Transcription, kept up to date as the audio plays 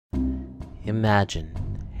Imagine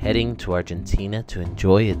heading to Argentina to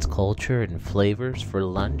enjoy its culture and flavors for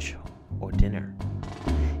lunch or dinner.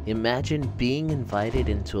 Imagine being invited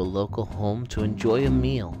into a local home to enjoy a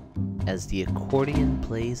meal as the accordion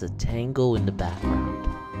plays a tango in the background.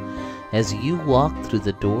 As you walk through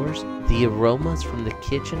the doors, the aromas from the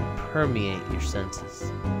kitchen permeate your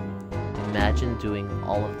senses. Imagine doing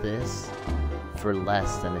all of this for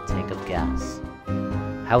less than a tank of gas.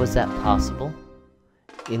 How is that possible?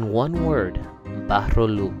 In one word,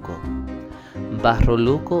 Barroluco.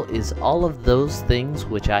 Barroluco is all of those things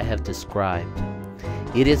which I have described.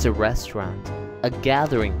 It is a restaurant, a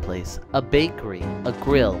gathering place, a bakery, a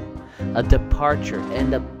grill, a departure,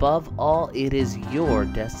 and above all, it is your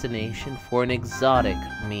destination for an exotic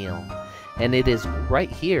meal. And it is right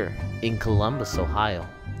here in Columbus, Ohio.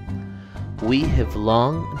 We have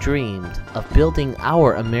long dreamed of building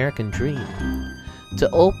our American dream, to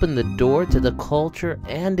open the door to the culture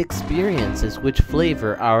and experiences which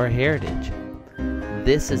flavor our heritage.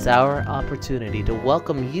 This is our opportunity to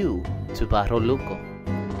welcome you to Barroluco.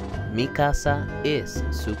 Mi casa es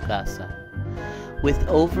su casa. With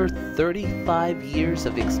over 35 years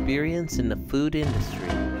of experience in the food industry,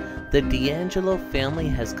 the D'Angelo family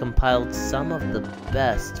has compiled some of the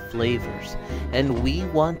best flavors, and we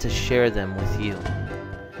want to share them with you.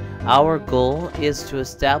 Our goal is to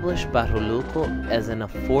establish Barroluco as an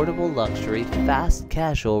affordable luxury fast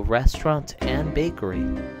casual restaurant and bakery.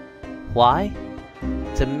 Why?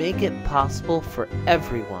 To make it possible for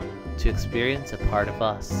everyone to experience a part of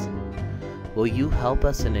us. Will you help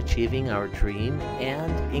us in achieving our dream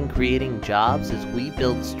and in creating jobs as we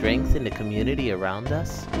build strength in the community around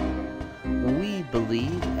us? We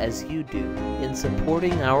believe, as you do, in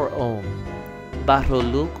supporting our own.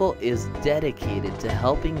 Barroluco is dedicated to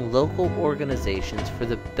helping local organizations for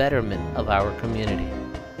the betterment of our community.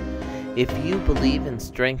 If you believe in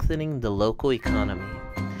strengthening the local economy,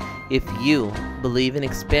 if you believe in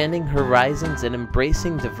expanding horizons and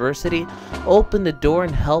embracing diversity, open the door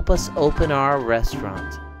and help us open our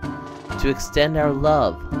restaurant to extend our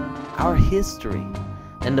love, our history,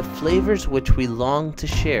 and the flavors which we long to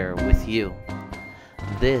share with you.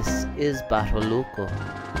 This is Barroluco.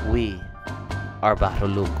 We are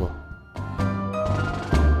Barroluco.